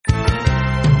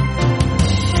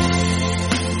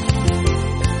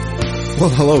Well,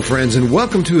 hello, friends, and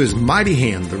welcome to His Mighty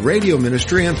Hand, the radio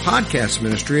ministry and podcast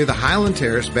ministry of the Highland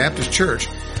Terrace Baptist Church,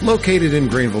 located in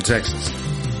Greenville, Texas.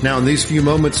 Now, in these few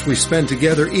moments we spend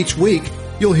together each week,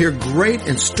 you'll hear great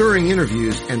and stirring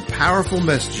interviews and powerful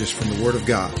messages from the Word of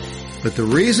God. But the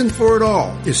reason for it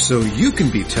all is so you can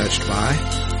be touched by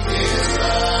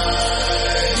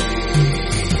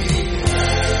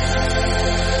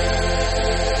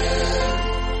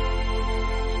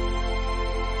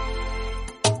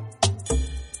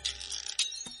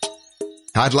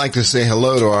I'd like to say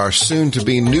hello to our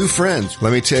soon-to-be new friends.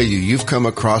 Let me tell you, you've come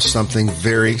across something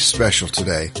very special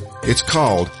today. It's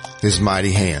called His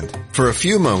Mighty Hand. For a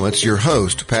few moments, your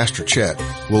host, Pastor Chet,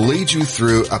 will lead you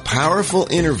through a powerful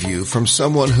interview from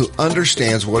someone who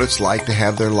understands what it's like to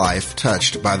have their life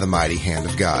touched by the mighty hand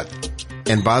of God.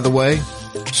 And by the way,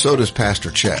 so does Pastor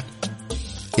Chet.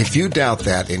 If you doubt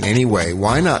that in any way,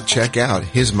 why not check out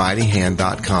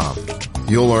hismightyhand.com?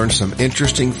 You'll learn some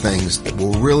interesting things that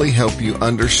will really help you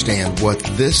understand what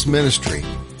this ministry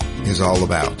is all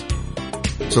about.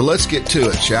 So let's get to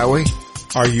it, shall we?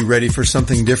 Are you ready for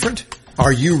something different?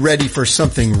 Are you ready for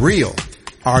something real?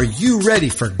 Are you ready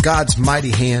for God's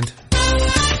mighty hand?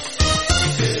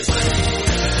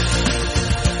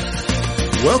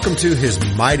 Welcome to His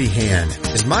Mighty Hand.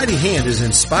 His Mighty Hand is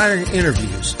inspiring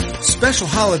interviews, special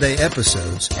holiday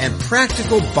episodes, and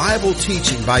practical Bible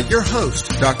teaching by your host,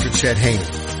 Dr. Chet Haney.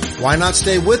 Why not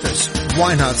stay with us?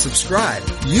 Why not subscribe?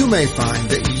 You may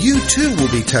find that you too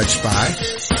will be touched by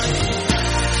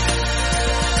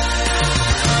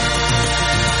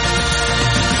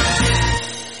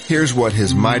Here's what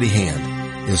His Mighty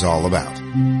Hand is all about.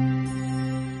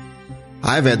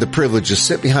 I've had the privilege to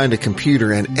sit behind a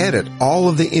computer and edit all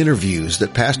of the interviews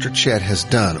that Pastor Chet has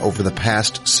done over the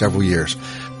past several years.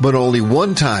 But only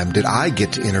one time did I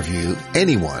get to interview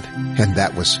anyone, and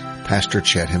that was Pastor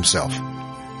Chet himself.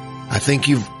 I think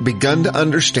you've begun to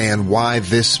understand why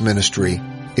this ministry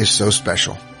is so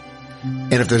special.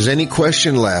 And if there's any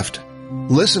question left,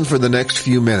 listen for the next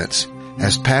few minutes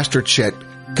as Pastor Chet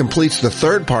completes the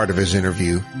third part of his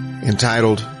interview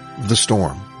entitled The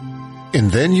Storm. And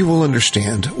then you will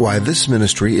understand why this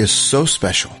ministry is so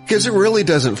special, because it really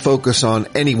doesn't focus on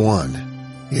anyone.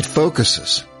 It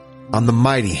focuses on the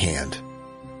mighty hand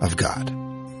of God.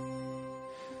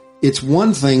 It's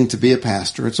one thing to be a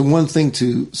pastor. It's one thing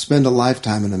to spend a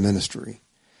lifetime in a ministry.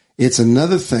 It's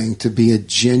another thing to be a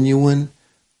genuine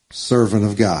servant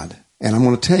of God. And I'm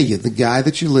going to tell you, the guy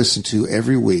that you listen to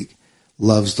every week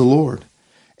loves the Lord.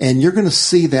 And you're going to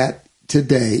see that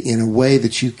today in a way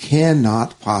that you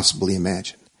cannot possibly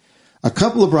imagine. A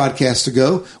couple of broadcasts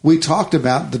ago, we talked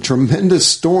about the tremendous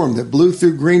storm that blew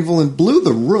through Greenville and blew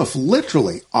the roof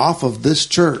literally off of this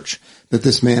church that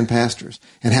this man pastors,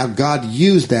 and how God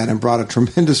used that and brought a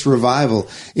tremendous revival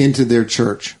into their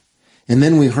church. And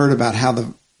then we heard about how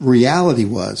the reality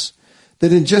was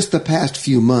that in just the past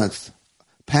few months,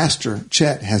 Pastor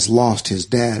Chet has lost his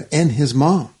dad and his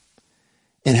mom,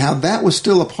 and how that was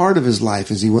still a part of his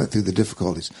life as he went through the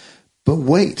difficulties. But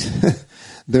wait,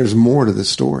 there's more to the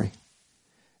story.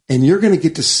 And you're going to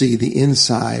get to see the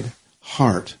inside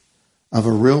heart of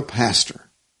a real pastor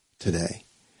today.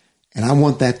 And I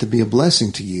want that to be a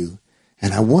blessing to you.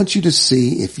 And I want you to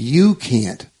see if you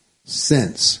can't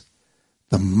sense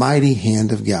the mighty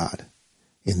hand of God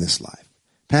in this life.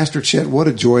 Pastor Chet, what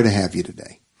a joy to have you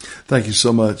today. Thank you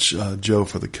so much, Joe,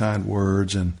 for the kind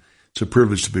words. And it's a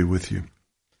privilege to be with you.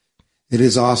 It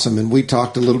is awesome. And we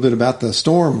talked a little bit about the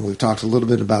storm. We've talked a little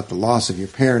bit about the loss of your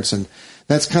parents. And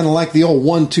that's kind of like the old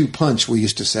 1-2 punch we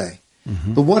used to say.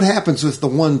 Mm-hmm. But what happens if the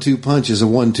 1-2 punch is a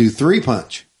 1-2-3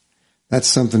 punch? That's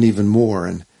something even more.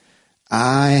 And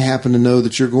I happen to know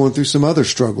that you're going through some other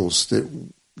struggles that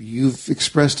you've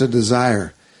expressed a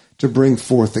desire to bring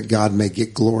forth that God may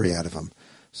get glory out of them.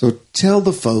 So tell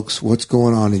the folks what's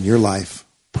going on in your life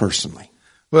personally.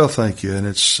 Well, thank you. And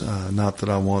it's not that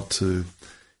I want to,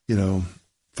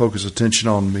 focus attention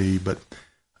on me, but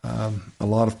a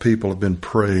lot of people have been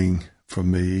praying for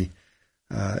me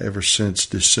ever since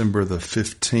December the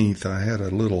 15th. I had a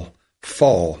little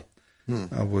fall.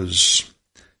 I was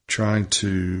trying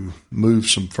to move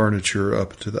some furniture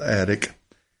up to the attic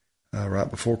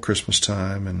right before Christmas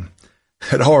time, and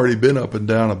had already been up and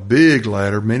down a big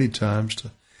ladder many times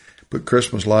to put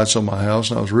Christmas lights on my house,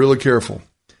 and I was really careful.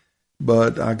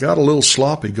 But I got a little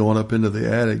sloppy going up into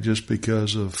the attic just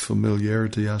because of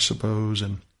familiarity, I suppose,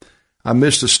 and I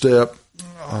missed a step,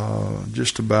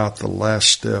 just about the last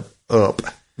step up,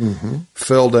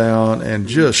 fell down and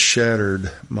just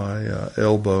shattered my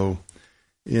elbow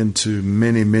into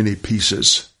many, many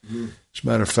pieces. As a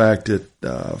matter of fact, it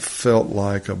felt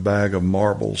like a bag of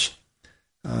marbles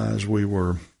as we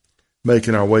were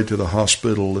making our way to the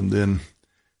hospital, and then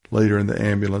later in the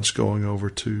ambulance going over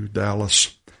to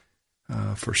Dallas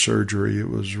for surgery. It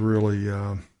was really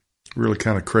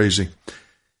kind of crazy.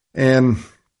 And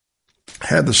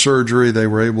had the surgery. They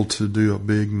were able to do a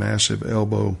big, massive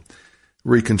elbow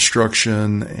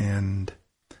reconstruction, and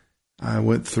I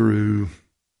went through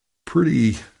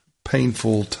pretty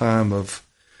painful time of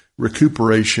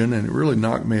recuperation, and it really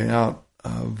knocked me out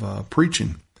of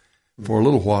preaching for a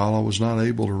little while. I was not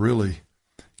able to really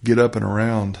get up and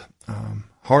around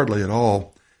hardly at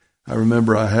all. I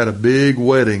remember I had a big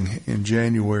wedding in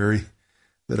January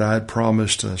that I had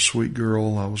promised a sweet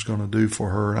girl I was going to do for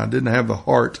her, and I didn't have the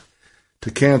heart to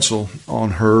cancel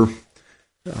on her.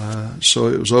 So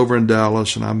it was over in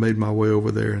Dallas, and I made my way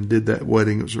over there and did that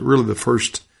wedding. It was really the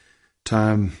first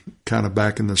time kind of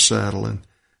back in the saddle. And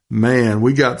man,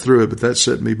 we got through it, but that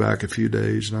set me back a few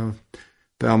days, and I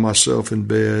found myself in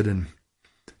bed, and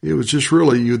it was just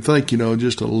really, you'd think,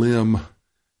 just a limb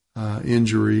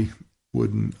injury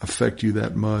wouldn't affect you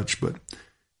that much, but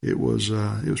it was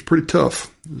pretty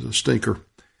tough. It was a stinker.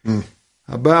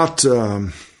 About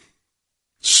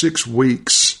 6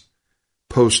 weeks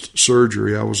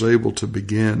post-surgery, I was able to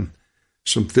begin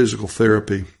some physical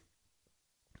therapy.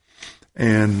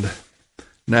 And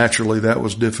naturally, that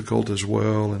was difficult as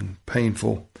well and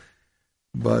painful.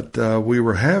 But we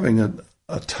were having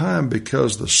a time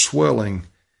because the swelling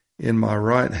in my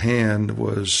right hand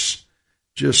was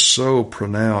just so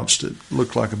pronounced. It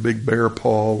looked like a big bear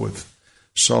paw with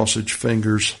sausage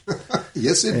fingers.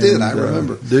 Yes, it did. I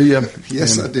remember. Do you?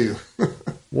 Yes, I do.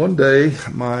 One day,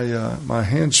 my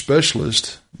hand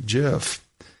specialist, Jeff,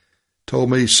 told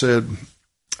me, he said,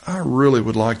 I really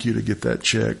would like you to get that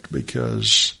checked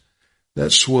because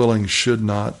that swelling should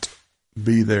not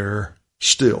be there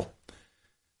still.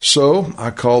 So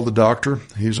I called the doctor.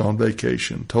 He's on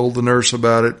vacation. Told the nurse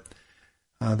about it.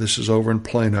 This is over in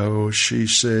Plano. She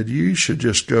said, you should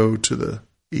just go to the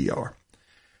ER.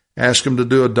 Ask him to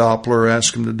do a Doppler,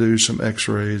 ask him to do some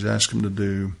x-rays, ask him to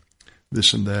do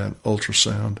this and that,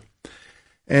 ultrasound.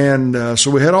 And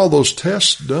so we had all those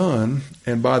tests done,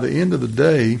 and by the end of the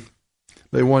day,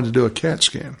 they wanted to do a CAT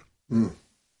scan.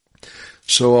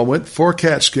 So I went for a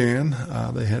CAT scan.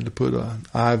 They had to put an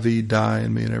IV dye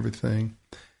in me and everything.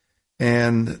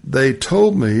 And they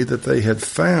told me that they had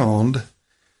found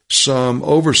some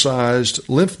oversized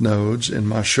lymph nodes in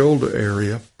my shoulder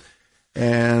area,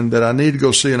 and that I need to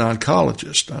go see an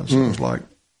oncologist. I was like,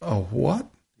 oh, what?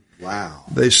 Wow.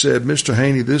 They said, Mr.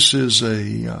 Haney, this is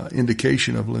a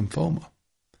indication of lymphoma.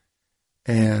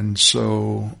 And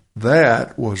so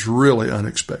that was really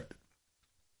unexpected.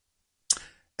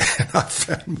 And I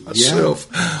found myself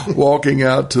walking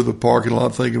out to the parking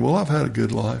lot thinking, well, I've had a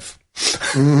good life.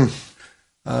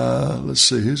 Let's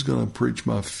see, who's going to preach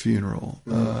my funeral?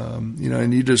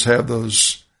 And you just have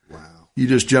those, you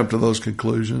just jump to those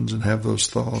conclusions and have those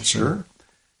thoughts. Sure.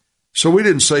 So we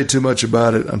didn't say too much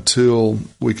about it until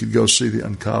we could go see the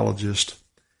oncologist.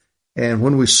 And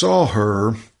when we saw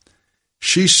her,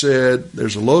 she said,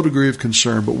 there's a low degree of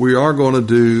concern, but we are going to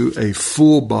do a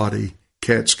full body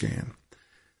CAT scan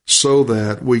so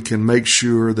that we can make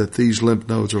sure that these lymph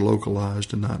nodes are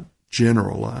localized and not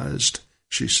generalized,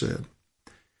 she said.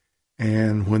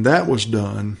 And when that was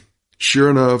done, sure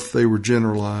enough, they were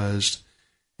generalized,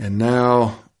 and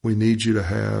now we need you to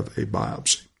have a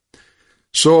biopsy.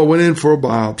 So I went in for a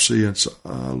biopsy. It's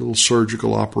a little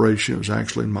surgical operation. It was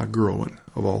actually in my groin,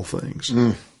 of all things.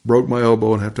 Broke my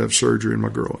elbow and have to have surgery in my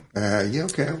groin.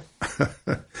 Okay.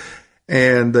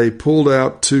 And they pulled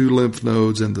out 2 lymph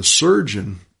nodes, and the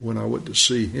surgeon, when I went to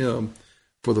see him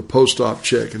for the post-op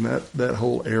check, and that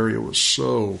whole area was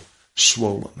so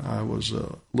swollen, I was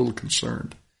a little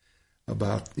concerned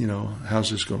about, how's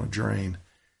this going to drain.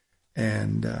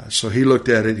 And so he looked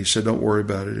at it. He said, don't worry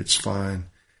about it. It's fine.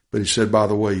 But he said, by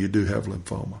the way, you do have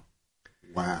lymphoma.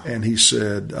 Wow. And he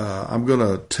said, I'm going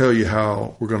to tell you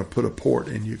how we're going to put a port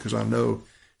in you because I know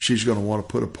she's going to want to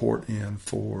put a port in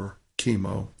for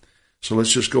chemo. So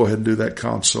let's just go ahead and do that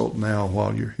consult now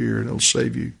while you're here, and it'll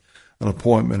save you an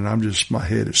appointment. And my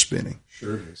head is spinning.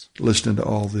 Sure it is. Listening to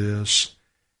all this.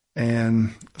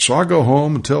 And so I go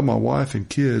home and tell my wife and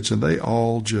kids, and they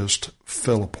all just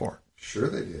fell apart. Sure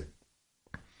they did.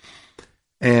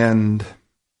 And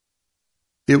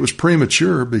it was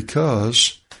premature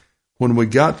because when we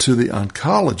got to the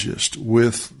oncologist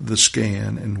with the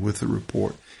scan and with the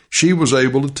report, she was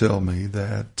able to tell me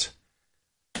that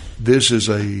this is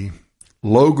a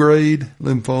low-grade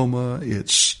lymphoma.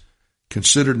 It's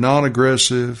considered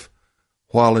non-aggressive.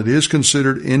 While it is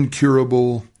considered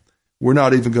incurable, we're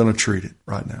not even going to treat it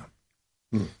right now.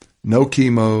 No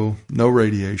chemo, no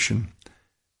radiation.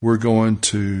 we're going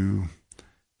to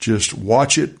just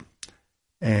watch it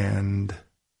and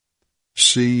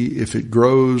see if it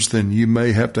grows. Then you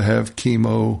may have to have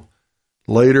chemo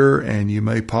later, and you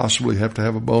may possibly have to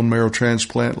have a bone marrow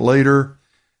transplant later.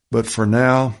 But for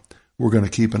now, we're going to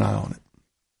keep an eye on it.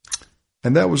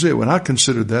 And that was it. When I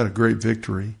considered that a great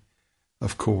victory,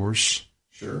 of course,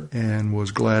 sure, and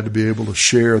was glad to be able to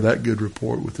share that good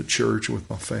report with the church and with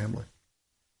my family.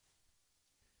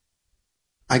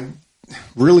 I'm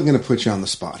really going to put you on the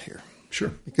spot here.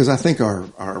 Sure. Because I think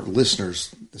our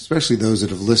listeners, especially those that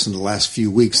have listened the last few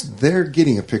weeks, they're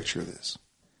getting a picture of this.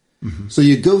 Mm-hmm. So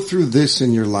you go through this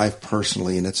in your life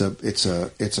personally, and it's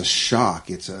a shock.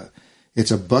 It's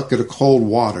a bucket of cold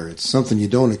water. It's something you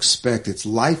don't expect. It's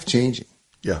life changing.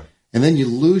 Yeah. And then you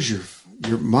lose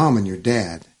your mom and your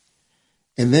dad,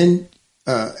 and then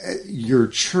your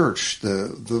church,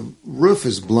 the roof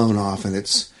is blown off, and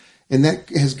that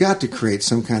has got to create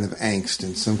some kind of angst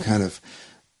and some kind of.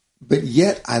 But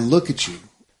yet I look at you,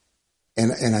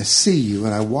 and I see you,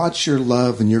 and I watch your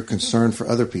love and your concern for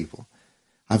other people.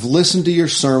 I've listened to your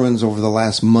sermons over the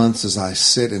last months as I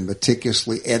sit and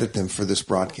meticulously edit them for this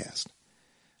broadcast.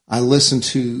 I listen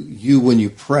to you when you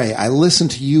pray. I listen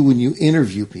to you when you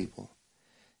interview people.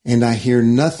 And I hear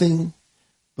nothing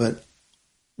but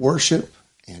worship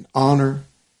and honor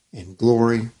and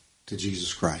glory to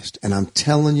Jesus Christ. And I'm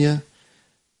telling you,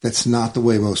 that's not the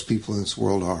way most people in this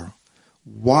world are.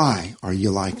 Why are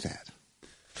you like that?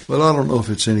 Well, I don't know if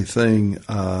it's anything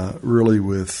really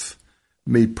with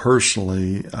me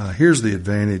personally. Here's the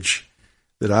advantage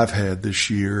that I've had this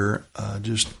year,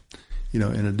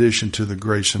 in addition to the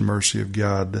grace and mercy of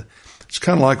God. It's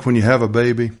kind of like when you have a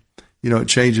baby, it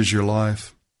changes your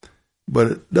life,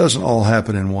 but it doesn't all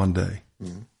happen in one day.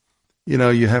 Mm-hmm.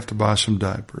 You have to buy some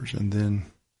diapers, and then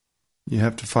you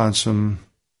have to find some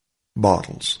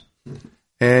bottles. Mm-hmm.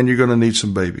 And you're going to need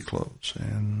some baby clothes,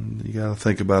 and you got to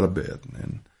think about a bed.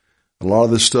 And a lot of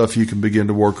this stuff you can begin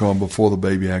to work on before the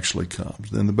baby actually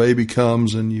comes. Then the baby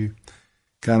comes, and you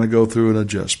kind of go through an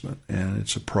adjustment, and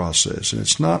it's a process. And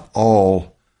it's not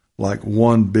all like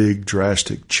one big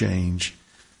drastic change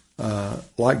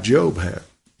like Job had.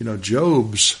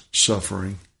 Job's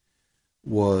suffering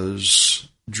was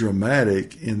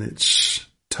dramatic in its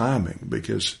timing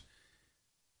because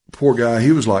poor guy,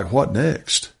 he was like, what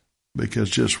next? Because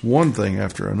just one thing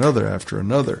after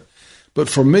another. But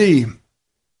for me,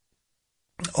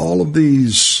 all of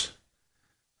these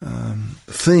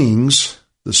things,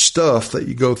 the stuff that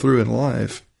you go through in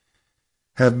life,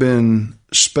 have been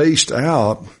spaced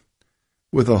out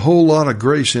with a whole lot of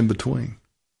grace in between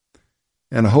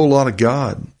and a whole lot of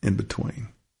God in between.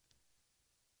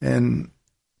 And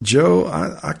Joe,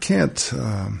 I can't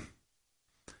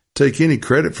take any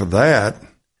credit for that.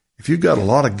 If you've got a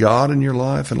lot of God in your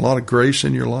life and a lot of grace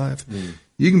in your life,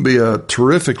 you can be a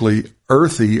terrifically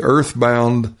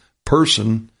earthbound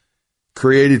person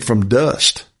created from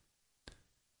dust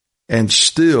and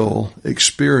still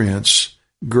experience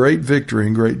great victory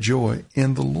and great joy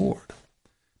in the Lord.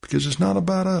 Because it's not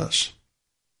about us.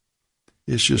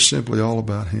 It's just simply all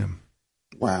about Him.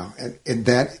 Wow. And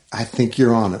that, I think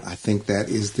you're on it. I think that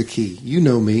is the key. You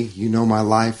know me. You know my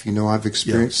life. I've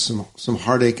experienced some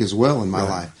heartache as well in my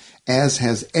life. As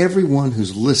has everyone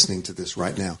who's listening to this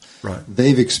right now. Right.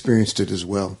 They've experienced it as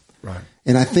well. Right.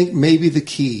 And I think maybe the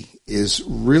key is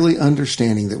really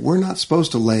understanding that we're not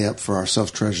supposed to lay up for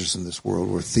ourselves treasures in this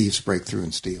world where thieves break through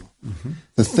and steal. Mm-hmm.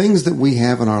 The things that we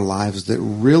have in our lives that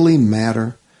really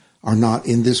matter are not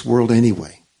in this world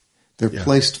anyway. They're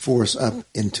placed for us up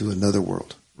into another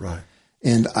world. Right.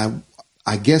 And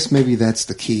I guess maybe that's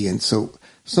the key. And so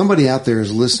somebody out there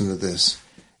is listening to this,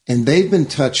 and they've been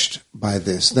touched by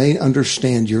this. They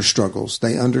understand your struggles.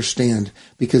 They understand,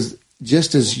 because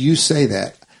just as you say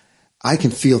that, I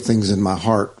can feel things in my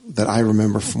heart that I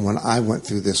remember from when I went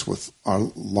through this with our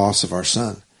loss of our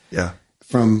son. Yeah.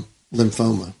 From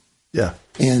lymphoma. Yeah.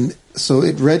 And so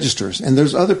it registers. And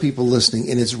there's other people listening,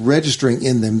 and it's registering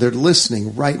in them. They're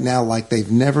listening right now like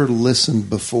they've never listened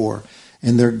before.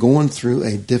 And they're going through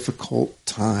a difficult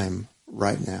time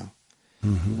right now.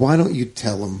 Mm-hmm. Why don't you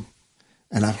tell them?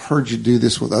 And I've heard you do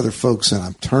this with other folks, and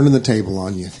I'm turning the table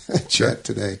on you, Chet,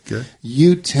 today. Good.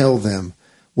 You tell them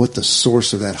what the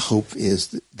source of that hope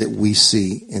is that we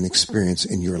see and experience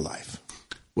in your life.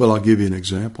 Well, I'll give you an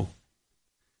example.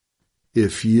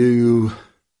 If you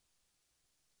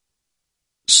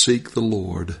seek the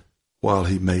Lord while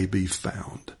He may be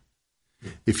found,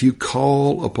 if you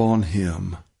call upon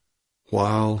Him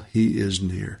while He is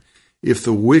near, if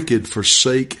the wicked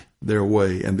forsake their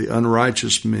way and the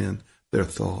unrighteous men their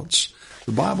thoughts,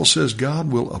 the Bible says God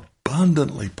will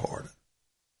abundantly pardon.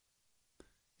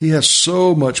 He has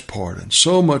so much pardon,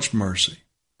 so much mercy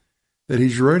that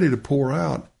he's ready to pour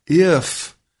out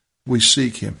if we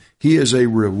seek him. He is a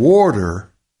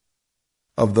rewarder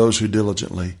of those who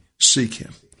diligently seek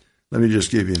him. Let me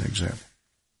just give you an example.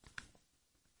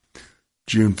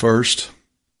 June 1st,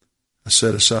 I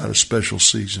set aside a special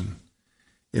season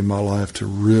in my life to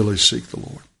really seek the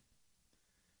Lord.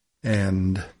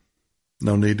 And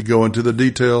no need to go into the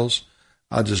details.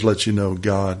 I'll just let you know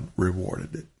God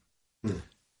rewarded it.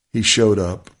 He showed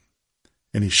up,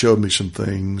 and he showed me some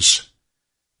things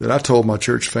that I told my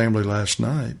church family last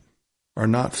night are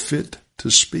not fit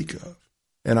to speak of,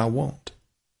 and I won't.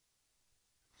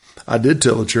 I did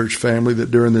tell the church family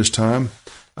that during this time,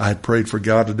 I had prayed for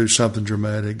God to do something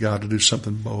dramatic, God to do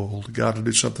something bold, God to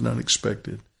do something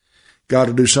unexpected, God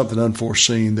to do something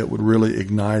unforeseen that would really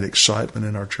ignite excitement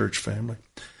in our church family.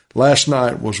 Last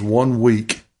night was 1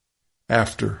 week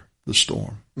after the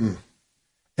storm.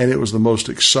 And it was the most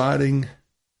exciting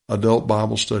adult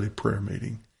Bible study prayer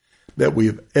meeting that we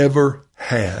have ever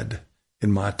had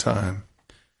in my time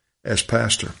as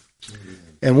pastor.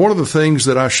 And one of the things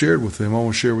that I shared with them, I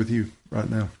want to share with you right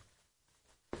now.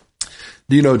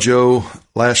 Do you know, Joe,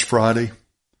 last Friday,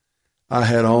 I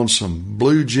had on some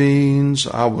blue jeans.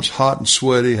 I was hot and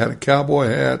sweaty, had a cowboy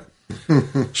hat,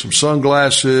 some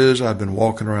sunglasses. I've been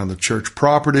walking around the church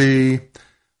property.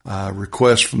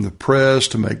 Requests from the press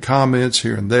to make comments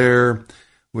here and there.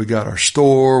 We got our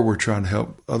store. We're trying to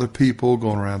help other people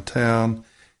going around town,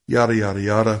 yada, yada,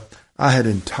 yada. I had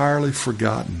entirely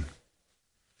forgotten,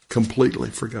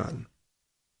 completely forgotten,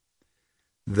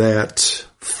 that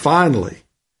finally,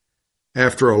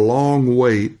 after a long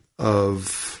wait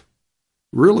of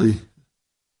really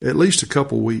at least a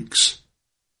couple weeks,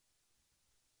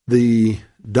 the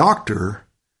doctor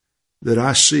that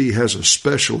I see has a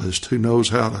specialist who knows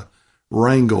how to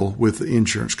wrangle with the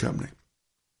insurance company.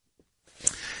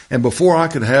 And before I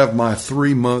could have my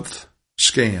 3-month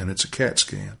scan, it's a CAT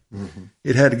scan,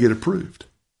 it had to get approved.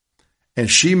 And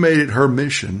she made it her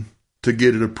mission to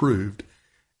get it approved.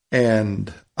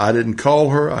 And I didn't call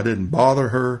her. I didn't bother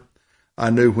her.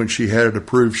 I knew when she had it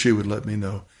approved, she would let me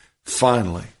know.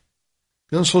 Finally.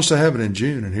 I was supposed to have it in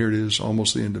June, and here it is,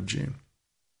 almost the end of June.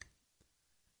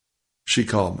 She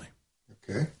called me.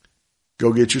 Okay.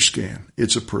 Go get your scan.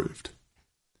 It's approved.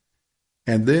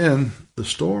 And then the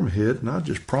storm hit, and I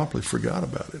just promptly forgot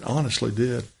about it. Honestly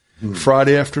did.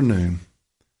 Friday afternoon,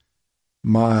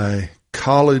 my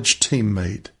college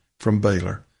teammate from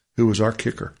Baylor, who was our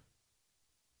kicker,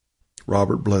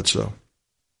 Robert Bledsoe,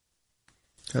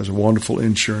 has a wonderful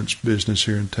insurance business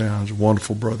here in town. He's a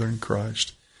wonderful brother in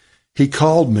Christ. He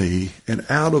called me, and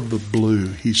out of the blue,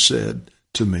 he said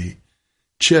to me,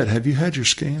 Chet, have you had your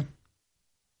scan?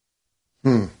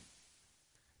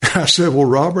 I said, well,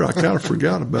 Robert, I kind of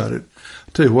forgot about it.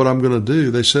 I'll tell you what I'm going to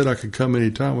do. They said I could come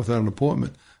anytime without an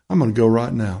appointment. I'm going to go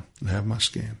right now and have my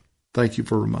scan. Thank you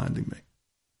for reminding me.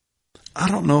 I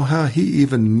don't know how he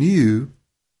even knew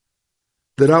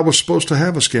that I was supposed to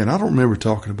have a scan. I don't remember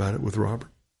talking about it with Robert.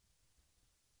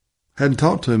 Hadn't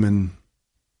talked to him in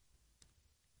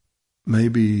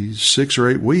maybe 6 or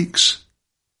 8 weeks.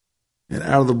 And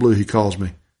out of the blue, he calls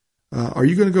me. Are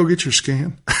you going to go get your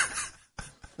scan?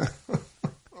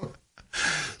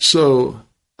 So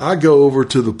I go over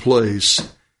to the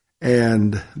place,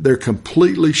 and they're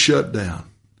completely shut down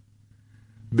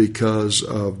because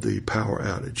of the power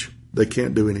outage. They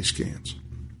can't do any scans.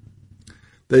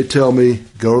 They tell me,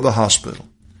 go to the hospital.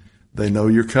 They know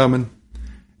you're coming,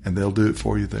 and they'll do it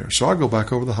for you there. So I go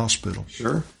back over to the hospital.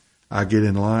 Sure. I get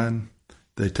in line.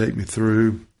 They take me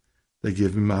through. They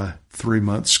give me my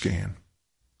 3-month scan.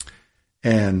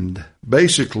 And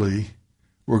basically,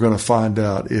 we're going to find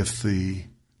out if the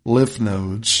lymph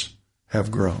nodes have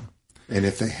grown. And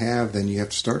if they have, then you have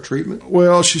to start treatment?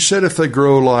 Well, she said if they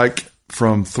grow like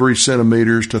from 3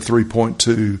 centimeters to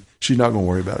 3.2, she's not going to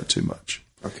worry about it too much.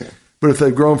 Okay. But if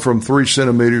they've grown from 3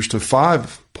 centimeters to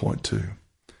 5.2,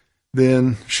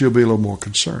 then she'll be a little more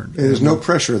concerned. And there's no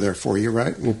pressure there for you,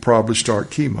 right? We'll probably start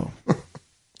chemo.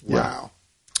 Wow.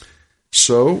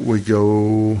 So we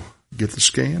go get the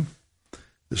scan.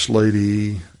 This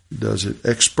lady does it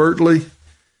expertly.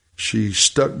 She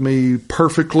stuck me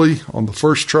perfectly on the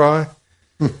first try,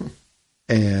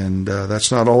 and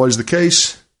that's not always the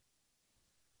case.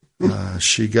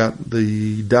 She got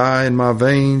the dye in my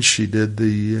veins. She did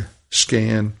the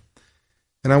scan,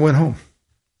 and I went home.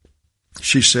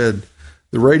 She said,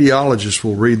 the radiologist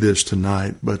will read this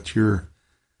tonight, but your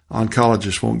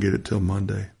oncologist won't get it till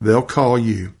Monday. They'll call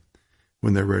you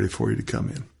when they're ready for you to come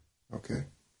in. Okay.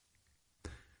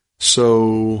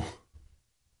 So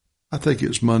I think it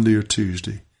was Monday or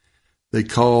Tuesday. They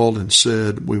called and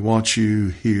said, we want you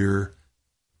here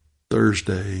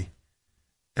Thursday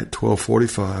at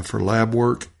 12:45 for lab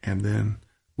work, and then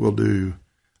we'll do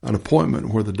an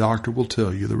appointment where the doctor will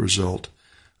tell you the result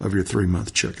of your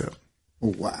 3-month checkup.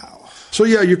 Wow. So,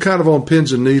 yeah, you're kind of on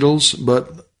pins and needles,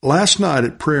 but last night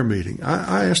at prayer meeting,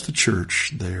 I asked the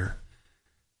church there,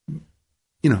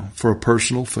 for a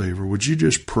personal favor, would you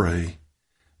just pray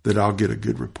that I'll get a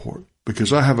good report?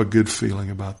 Because I have a good feeling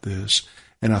about this,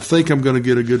 and I think I'm going to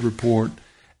get a good report,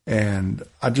 and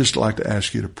I'd just like to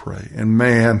ask you to pray. And,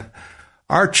 man,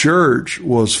 our church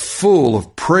was full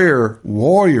of prayer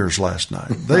warriors last night.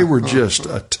 They were just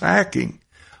attacking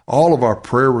all of our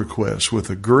prayer requests with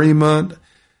agreement.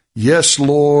 Yes,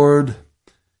 Lord,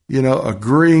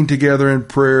 agreeing together in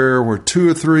prayer where 2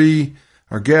 or 3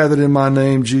 are gathered in my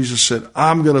name. Jesus said,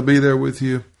 I'm going to be there with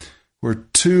you. Where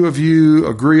 2 of you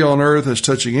agree on earth as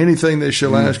touching anything they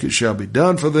shall ask, it shall be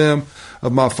done for them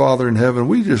of my Father in heaven.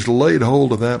 We just laid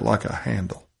hold of that like a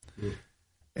handle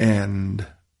and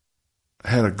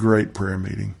had a great prayer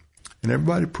meeting. And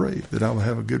everybody prayed that I would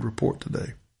have a good report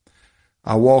today.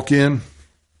 I walk in,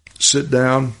 sit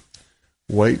down,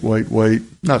 wait,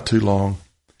 not too long.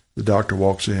 The doctor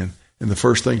walks in, and the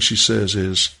first thing she says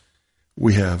is,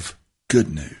 we have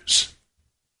good news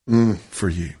for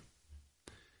you.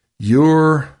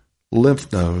 Your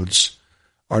lymph nodes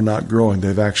are not growing.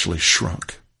 They've actually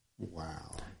shrunk.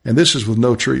 Wow. And this is with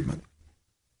no treatment.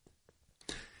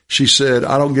 She said,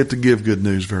 I don't get to give good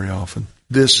news very often.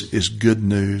 This is good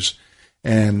news.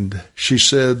 And she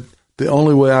said, the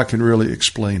only way I can really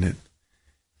explain it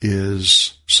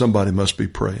is somebody must be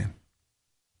praying.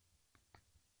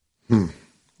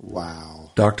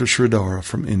 Wow. Dr. Sridhara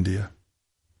from India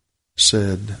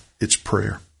said it's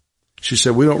prayer. She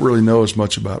said, we don't really know as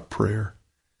much about prayer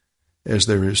as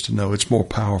there is to know. It's more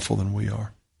powerful than we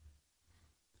are.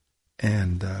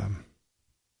 And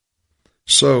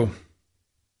so,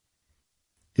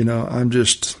 I'm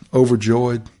just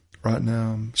overjoyed right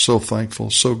now. I'm so thankful,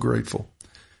 so grateful.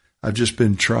 I've just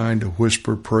been trying to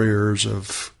whisper prayers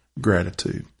of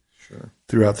gratitude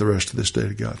throughout the rest of this day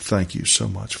to God. Thank you so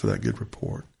much for that good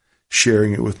report.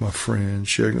 Sharing it with my friends,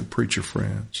 sharing it with preacher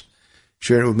friends,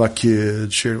 sharing it with my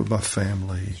kids, sharing it with my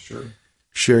family,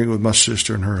 sharing it with my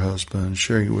sister and her husband,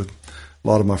 sharing it with a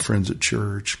lot of my friends at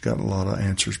church, gotten a lot of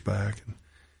answers back.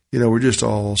 And, we're just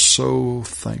all so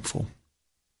thankful.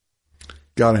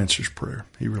 God answers prayer.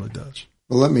 He really does.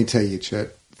 Well, let me tell you,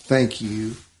 Chet, thank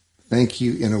you. Thank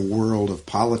you in a world of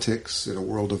politics, in a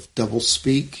world of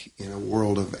doublespeak, in a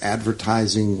world of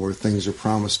advertising where things are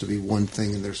promised to be one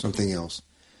thing and there's something else.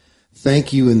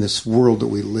 Thank you in this world that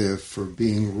we live for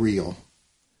being real.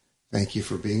 Thank you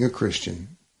for being a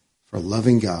Christian, for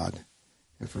loving God,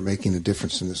 and for making a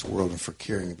difference in this world and for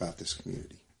caring about this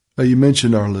community. Now, you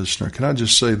mentioned our listener. Can I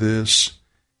just say this?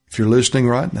 If you're listening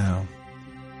right now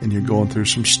and you're going through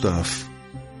some stuff,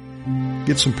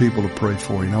 get some people to pray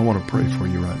for you. And I want to pray for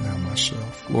you right now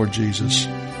myself. Lord Jesus,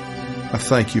 I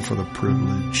thank you for the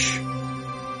privilege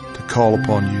to call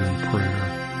upon you in prayer.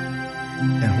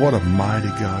 And what a mighty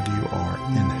God you are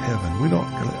in heaven. We don't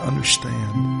really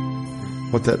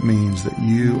understand what that means, that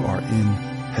you are in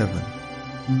heaven.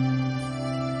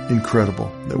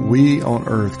 Incredible that we on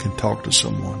earth can talk to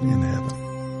someone in heaven.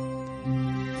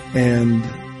 And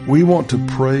we want to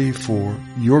pray for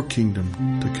your kingdom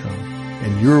to come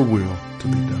and your will to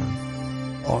be done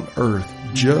on earth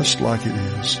just like it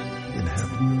is in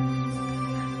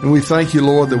heaven. And we thank you,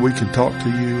 Lord, that we can talk to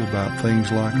you about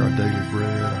things like our daily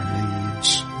bread, our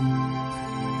needs,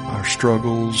 our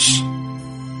struggles,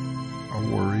 our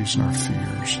worries, and our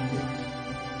fears.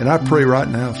 And I pray right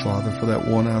now, Father, for that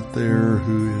one out there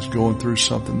who is going through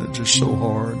something that's just so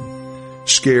hard,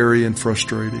 scary and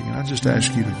frustrating. And I just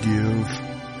ask you to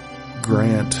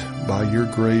grant by your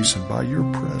grace and by your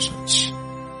presence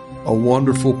a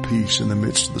wonderful peace in the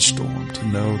midst of the storm, to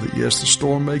know that, yes, the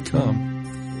storm may come,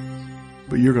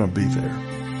 but you're going to be there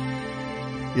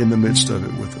in the midst of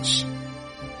it with us.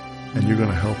 And you're going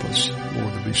to help us,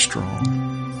 Lord, to be strong.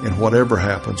 And whatever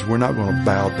happens, we're not going to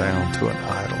bow down to an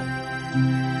idol.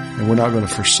 And we're not going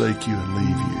to forsake you and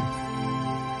leave you.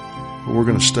 But we're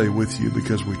going to stay with you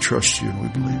because we trust you and we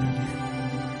believe in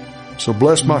you. So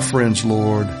bless my friends,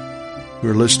 Lord, who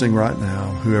are listening right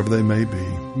now, whoever they may be,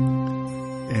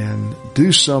 and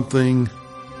do something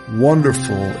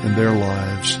wonderful in their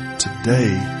lives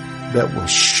today that will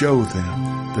show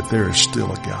them that there is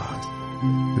still a God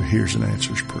who hears and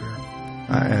answers prayer.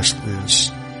 I ask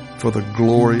this for the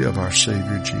glory of our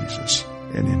Savior Jesus,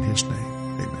 and in his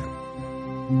name,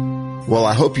 amen. Well,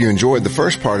 I hope you enjoyed the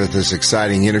first part of this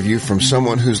exciting interview from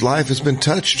someone whose life has been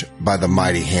touched by the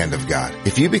mighty hand of God.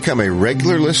 If you become a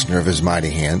regular listener of His mighty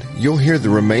hand, you'll hear the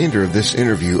remainder of this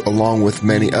interview along with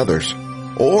many others.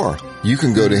 Or you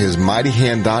can go to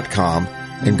hismightyhand.com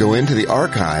and go into the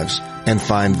archives and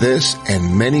find this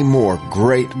and many more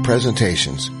great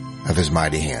presentations of His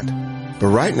mighty hand. But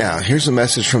right now, here's a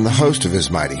message from the host of His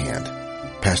mighty hand,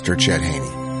 Pastor Chet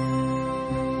Haney.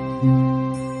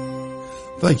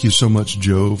 Thank you so much,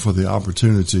 Joe, for the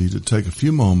opportunity to take a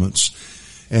few moments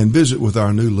and visit with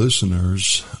our new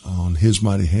listeners on His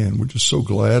mighty hand. We're just so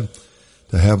glad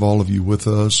to have all of you with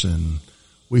us, and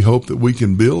we hope that we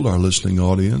can build our listening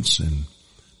audience and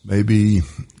maybe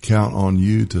count on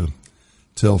you to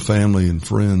tell family and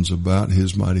friends about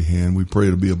His mighty hand. We pray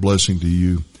it'll be a blessing to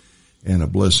you and a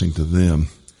blessing to them.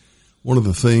 One of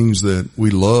the things that we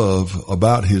love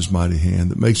about His mighty hand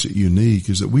that makes it unique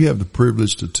is that we have the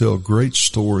privilege to tell great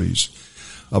stories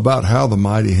about how the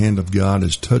mighty hand of God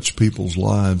has touched people's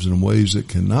lives in ways that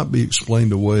cannot be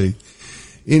explained away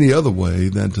any other way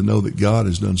than to know that God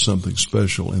has done something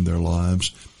special in their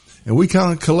lives. And we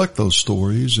kind of collect those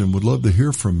stories and would love to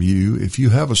hear from you. If you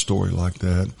have a story like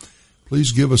that,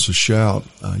 please give us a shout.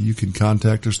 You can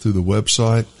contact us through the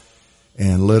website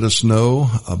and let us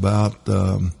know about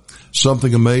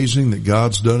something amazing that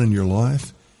God's done in your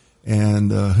life. And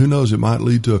who knows, it might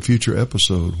lead to a future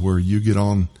episode where you get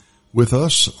on with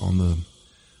us on the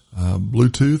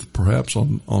Bluetooth, perhaps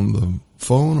on the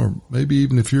phone, or maybe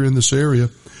even if you're in this area,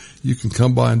 you can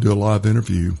come by and do a live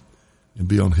interview and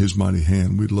be on His mighty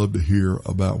hand. We'd love to hear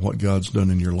about what God's done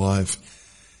in your life.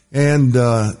 And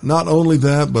not only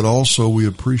that, but also we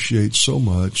appreciate so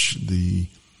much the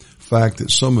fact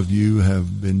that some of you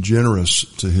have been generous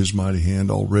to His mighty hand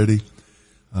already.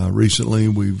 Recently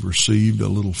we've received a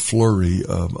little flurry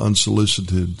of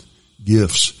unsolicited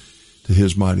gifts to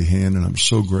His mighty hand, and I'm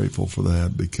so grateful for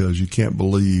that, because you can't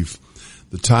believe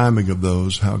the timing of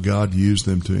those, how God used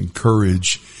them to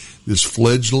encourage this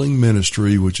fledgling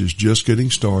ministry, which is just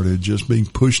getting started, just being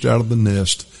pushed out of the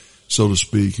nest, so to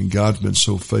speak, and God's been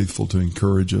so faithful to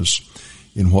encourage us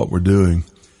in what we're doing.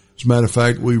 As a matter of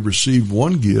fact, we received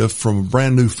one gift from a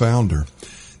brand new founder.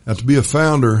 Now, to be a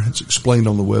founder, it's explained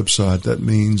on the website, that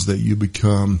means that you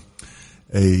become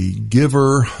a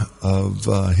giver of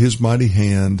His mighty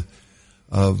hand,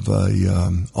 of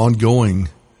a ongoing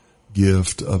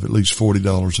gift of at least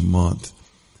 $40 a month.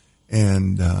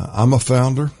 And I'm a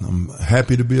founder. I'm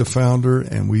happy to be a founder,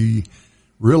 and we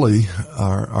really,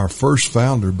 our first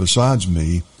founder besides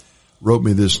me wrote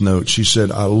me this note. She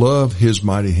said, "I love His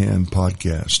Mighty Hand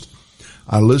podcast.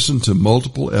 I listen to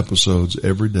multiple episodes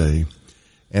every day,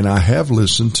 and I have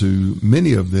listened to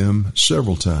many of them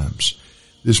several times.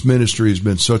 This ministry has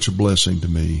been such a blessing to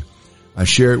me. I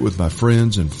share it with my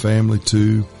friends and family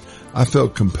too. I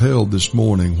felt compelled this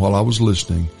morning while I was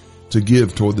listening to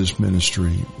give toward this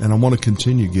ministry, and I want to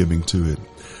continue giving to it.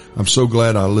 I'm so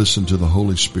glad I listened to the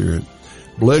Holy Spirit.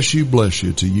 Bless you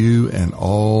to you and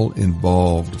all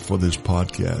involved for this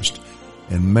podcast."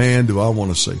 And man, do I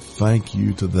want to say thank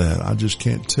you to that. I just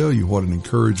can't tell you what an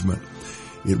encouragement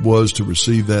it was to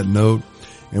receive that note.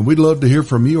 And we'd love to hear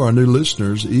from you, our new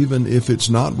listeners, even if it's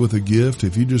not with a gift.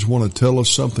 If you just want to tell us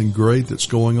something great that's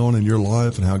going on in your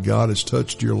life and how God has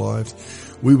touched your life,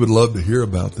 we would love to hear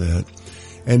about that.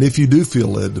 And if you do feel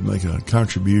led to make a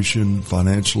contribution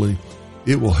financially,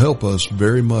 it will help us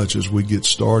very much as we get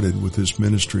started with this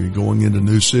ministry going into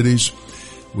new cities.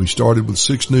 We started with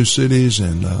 6 new cities,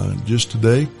 and just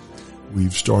today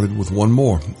we've started with 1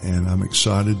 more. And I'm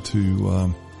excited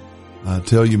to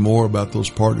tell you more about those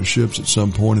partnerships at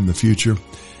some point in the future.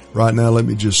 Right now, let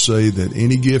me just say that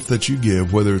any gift that you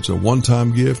give, whether it's a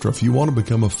one-time gift or if you want to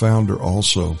become a founder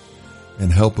also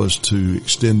and help us to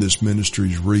extend this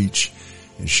ministry's reach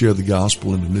and share the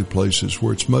gospel into new places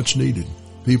where it's much needed.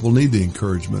 People need the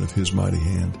encouragement of His mighty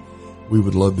hand. We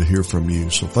would love to hear from you.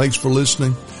 So thanks for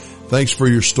listening. Thanks for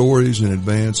your stories in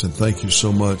advance, and thank you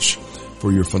so much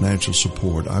for your financial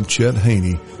support. I'm Chet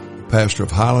Haney, pastor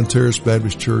of Highland Terrace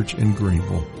Baptist Church in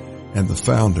Greenville and the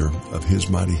founder of His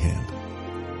Mighty Hand.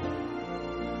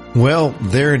 Well,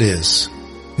 there it is,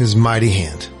 His mighty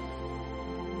hand.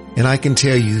 And I can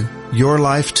tell you, your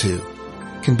life too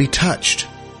can be touched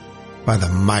by the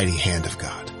mighty hand of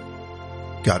God.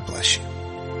 God bless you.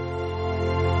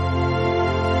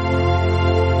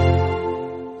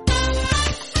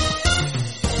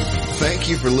 Thank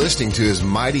you for listening to His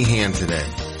Mighty Hand today.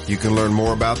 You can learn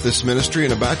more about this ministry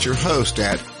and about your host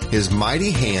at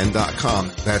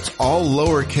hismightyhand.com. That's all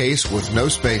lowercase with no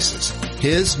spaces.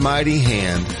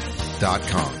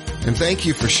 hismightyhand.com. And thank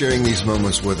you for sharing these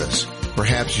moments with us.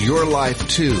 Perhaps your life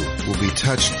too will be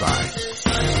touched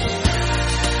by